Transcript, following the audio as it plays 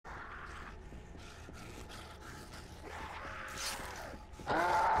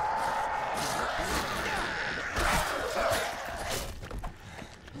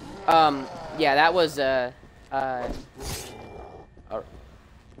Yeah, that was, oh,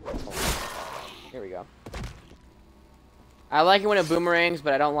 here we go. I like it when it boomerangs,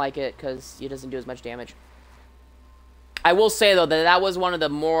 but I don't like it because it doesn't do as much damage. I will say, though, that that was one of the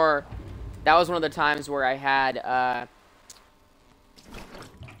more... That was one of the times where I had,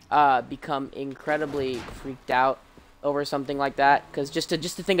 become incredibly freaked out over something like that. Because just to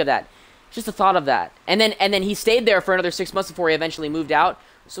think of that. Just the thought of that. And then he stayed there for another 6 months before he eventually moved out.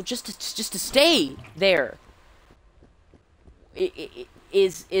 So just to stay there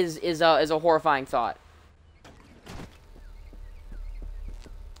is a horrifying thought.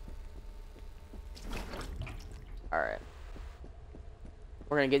 Alright.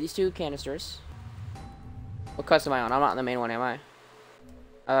 We're gonna get these 2 canisters. What custom am I on? I'm not in the main one, am I?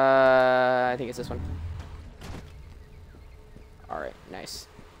 I think it's this one. Alright, nice.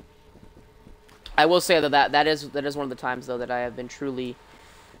 I will say that is one of the times, though, that I have been truly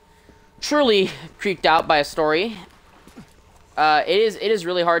creeped out by a story. It is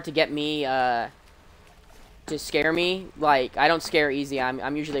really hard to get me, to scare me. Like, I don't scare easy.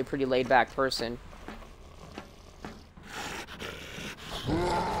 I'm usually a pretty laid-back person. Get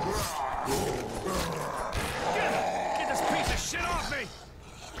this piece of shit off me!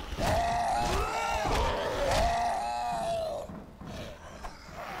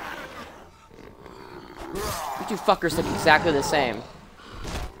 You 2 fuckers look exactly the same.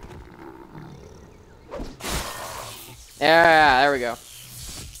 Yeah, there we go.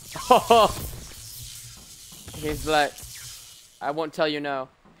 He's like, I won't tell you no.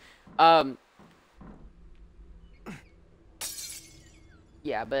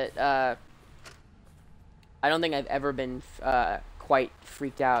 Yeah, but, I don't think I've ever been, quite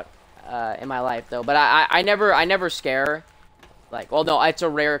freaked out, in my life, though. But I never scare. Like, well, no, it's a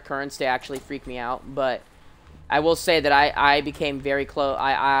rare occurrence to actually freak me out. But I will say that I became very close.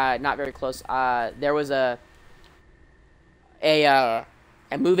 Not very close. There was a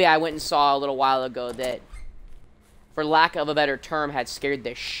movie I went and saw a little while ago that, for lack of a better term, had scared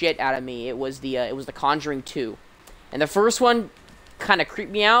the shit out of me. It was The Conjuring 2. And the first one kind of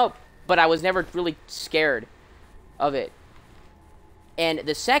creeped me out, but I was never really scared of it. And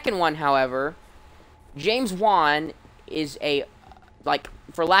the second one, however, James Wan is a, like,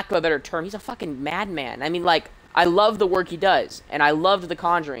 for lack of a better term, he's a fucking madman. I mean, like, I love the work he does, and I loved The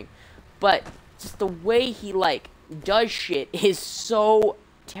Conjuring, but just the way he, like, does shit is so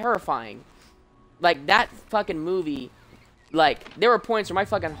terrifying. Like, that fucking movie, like, there were points where my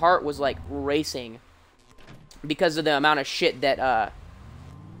fucking heart was, like, racing because of the amount of shit that,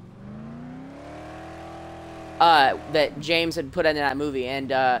 that James had put into that movie. And,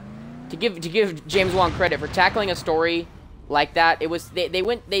 to give James Wan credit for tackling a story like that, it was,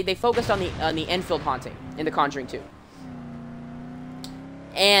 they focused on the Enfield haunting in The Conjuring 2.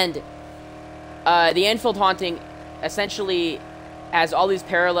 And, the Enfield haunting essentially has all these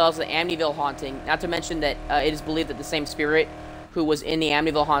parallels to the Amityville haunting, not to mention that, it is believed that the same spirit who was in the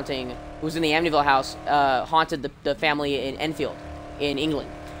Amityville haunting, who was in the Amityville house, haunted the family in Enfield, in England.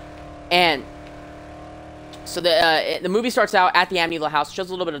 And so the movie starts out at the Amityville house, shows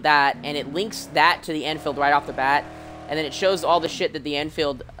a little bit of that, and it links that to the Enfield right off the bat, and then it shows all the shit that the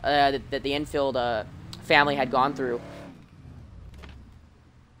Enfield, family had gone through.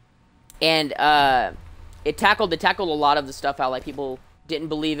 And, it tackled a lot of the stuff how, like, people didn't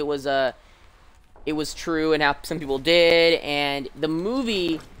believe it was true, and how some people did. And the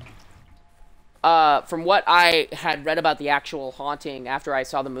movie, from what I had read about the actual haunting after I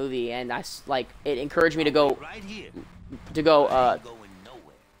saw the movie, and it encouraged me to go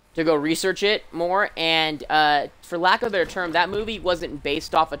research it more. And for lack of a better term, that movie wasn't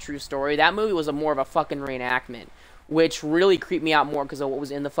based off a true story. That movie was more of a fucking reenactment, which really creeped me out more because of what was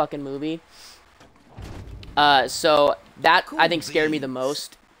in the fucking movie. So that, I think, scared me the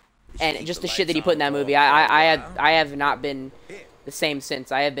most. And just the shit that he put in that movie, I have not been the same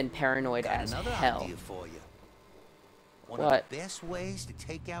since. I have been paranoid as hell. One of the best ways to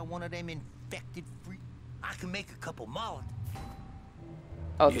take out one of them infected I can make a couple Molotov.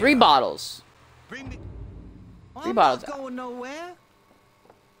 Oh, 3 bottles. Bring me. 3 bottles. I'm not going nowhere.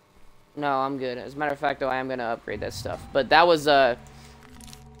 No, I'm good. As a matter of fact, though, I am gonna upgrade that stuff. But that was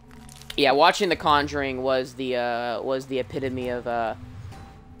yeah, watching The Conjuring was the epitome of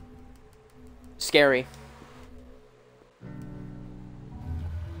scary.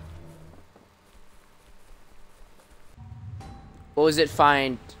 What was it?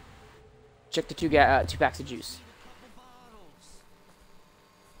 Find. Check the 2 packs of juice.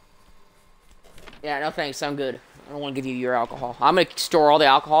 Yeah, no thanks. I'm good. I don't want to give you your alcohol. I'm gonna store all the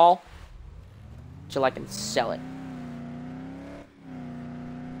alcohol till I can sell it.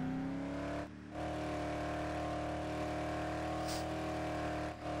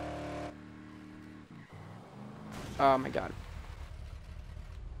 Oh my god.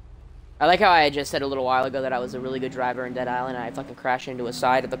 I like how I just said a little while ago that I was a really good driver in Dead Island, and I fucking crashed into a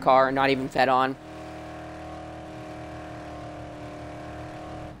side of the car and not even fed on.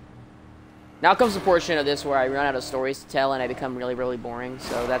 Now comes the portion of this where I run out of stories to tell and I become really, really boring,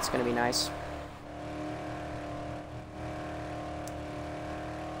 so that's gonna be nice.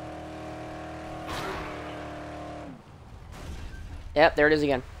 Yep, there it is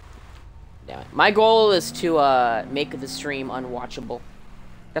again. Damn it. My goal is to make the stream unwatchable.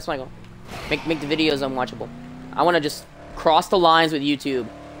 That's my goal. Make the videos unwatchable. I want to just cross the lines with YouTube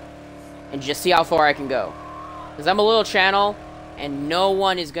and just see how far I can go. Because I'm a little channel and no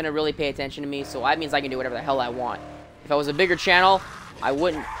one is going to really pay attention to me, so that means I can do whatever the hell I want. If I was a bigger channel, I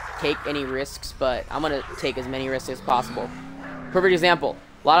wouldn't take any risks, but I'm going to take as many risks as possible. Perfect example.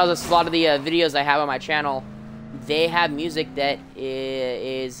 A lot of the videos I have on my channel, they have music that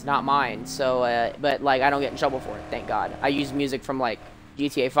is not mine, so but like I don't get in trouble for it, thank God. I use music from like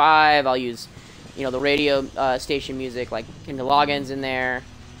GTA 5. I'll use, you know, the radio station music, like Kinder Loggins in there.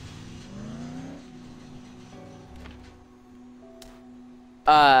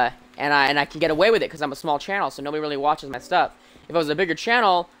 And I can get away with it because I'm a small channel, so nobody really watches my stuff. If I was a bigger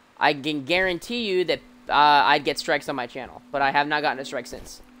channel, I can guarantee you that I'd get strikes on my channel, but I have not gotten a strike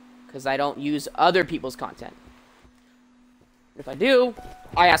since because I don't use other people's content. If I do,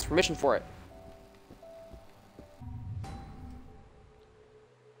 I ask permission for it.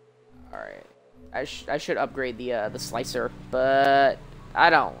 Alright. I should upgrade the slicer, but I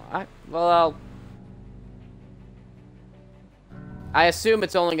don't. Well, I assume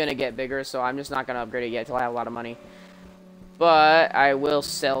it's only going to get bigger, so I'm just not going to upgrade it yet until I have a lot of money. But I will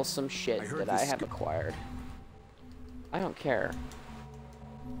sell some shit that I have acquired. I don't care.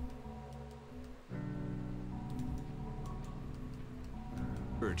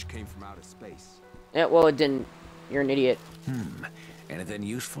 Urge came from outer space. Yeah, well, it didn't. You're an idiot. Anything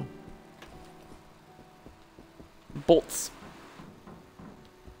useful? Bolts.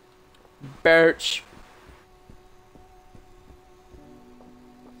 Birch.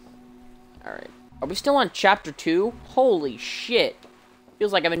 Alright. Are we still on chapter 2? Holy shit.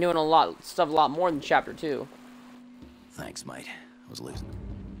 Feels like I've been doing a lot more than chapter 2. Thanks, mate. I was losing.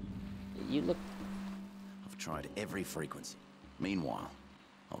 You look... I've tried every frequency. Meanwhile,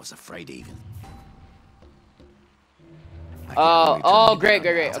 I was afraid even. Oh, great.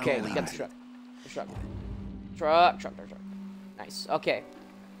 Okay, we got the truck. Truck. Nice. Okay.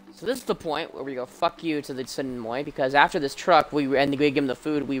 So this is the point where we go fuck you to the Sinmoy, because after this truck, we give him the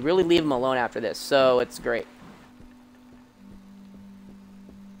food, we really leave him alone after this, so it's great.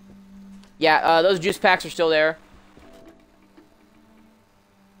 Yeah, those juice packs are still there.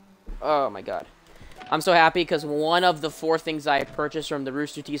 Oh my god. I'm so happy because one of the 4 things I purchased from the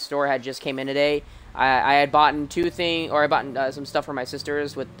Rooster Teeth store had just came in today. I had bought some stuff for my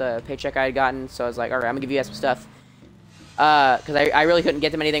sisters with the paycheck I had gotten, so I was like, alright, I'm gonna give you guys some stuff. Because I really couldn't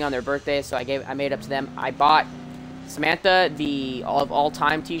get them anything on their birthday, so I made it up to them. I bought Samantha the All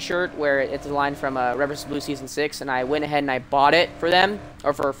Time t-shirt, where it's a line from Red vs. Blue Season 6, and I went ahead and I bought it for them,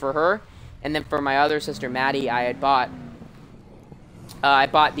 or for her. And then for my other sister, Maddie, I bought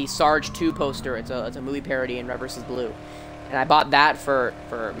the Sarge 2 poster. It's a movie parody in Red vs. Blue. And I bought that for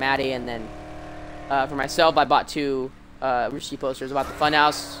Maddie, and then for myself, I bought 2 Rooster Teeth posters. I bought the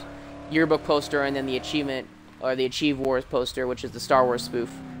Funhouse yearbook poster, and then the Achievement, or the Achieve Wars poster, which is the Star Wars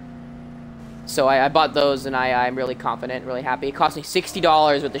spoof. So I bought those, and I'm really confident, really happy. It cost me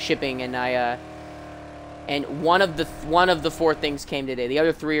 $60 with the shipping, and and one of the 4 things came today. The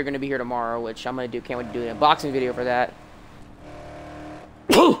other 3 are going to be here tomorrow, which I'm going to do. Can't wait to do an unboxing video for that.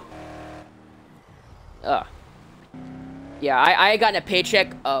 Yeah, I got a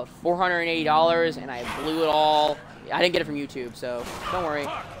paycheck of $480, and I blew it all. I didn't get it from YouTube, so don't worry.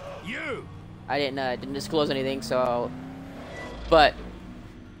 You. I didn't disclose anything, so... But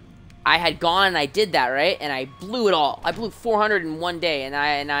I had gone and I did that, right? And I blew it all. I blew 400 in one day, and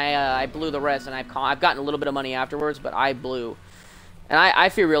I blew the rest, and I've gotten a little bit of money afterwards, but I blew. And I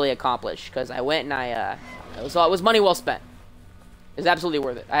feel really accomplished, because I went and it was money well spent. It was absolutely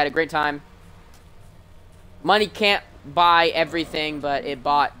worth it. I had a great time. Money can't buy everything, but it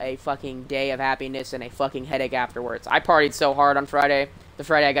bought a fucking day of happiness and a fucking headache afterwards. I partied so hard on Friday. The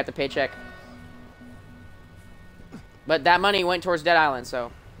Friday I got the paycheck. But that money went towards Dead Island,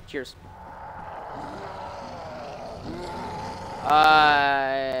 so cheers.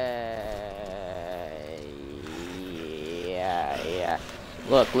 Yeah.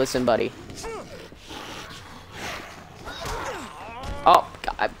 Look, listen, buddy. Oh,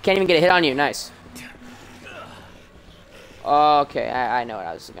 I can't even get a hit on you. Nice. Okay, I know what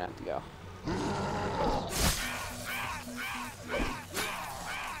I was gonna have to go.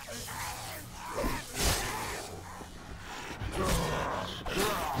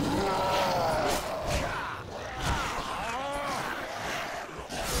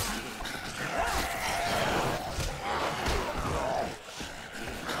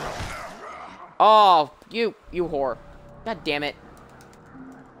 Oh, you whore. God damn it.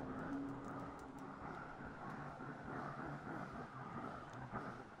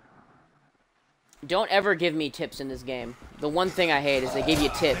 Don't ever give me tips in this game. The one thing I hate is they give you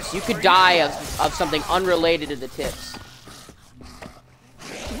tips. You could die of something unrelated to the tips.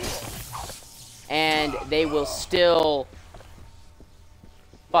 And they will still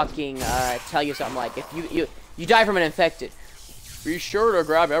fucking tell you something like, if you die from an infected, be sure to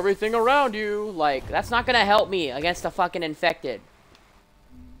grab everything around you. Like, that's not gonna help me against a fucking infected.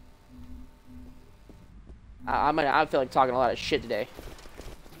 I feel like talking a lot of shit today.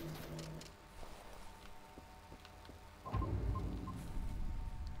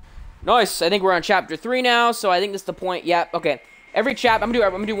 Nice. I think we're on chapter 3 now, so I think this is the point. Yep. Okay. Every chapter, I'm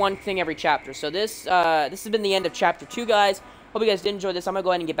gonna do one thing every chapter. So this has been the end of chapter 2, guys. Hope you guys did enjoy this. I'm gonna go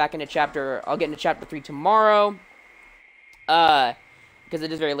ahead and get back into I'll get into chapter 3 tomorrow. Because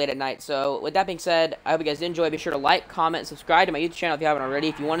it is very late at night. So with that being said, I hope you guys did enjoy. Be sure to like, comment, and subscribe to my YouTube channel if you haven't already.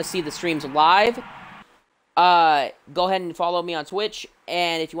 If you want to see the streams live, go ahead and follow me on Twitch.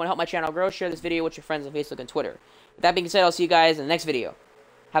 And if you want to help my channel grow, share this video with your friends on Facebook and Twitter. With that being said, I'll see you guys in the next video.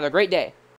 Have a great day.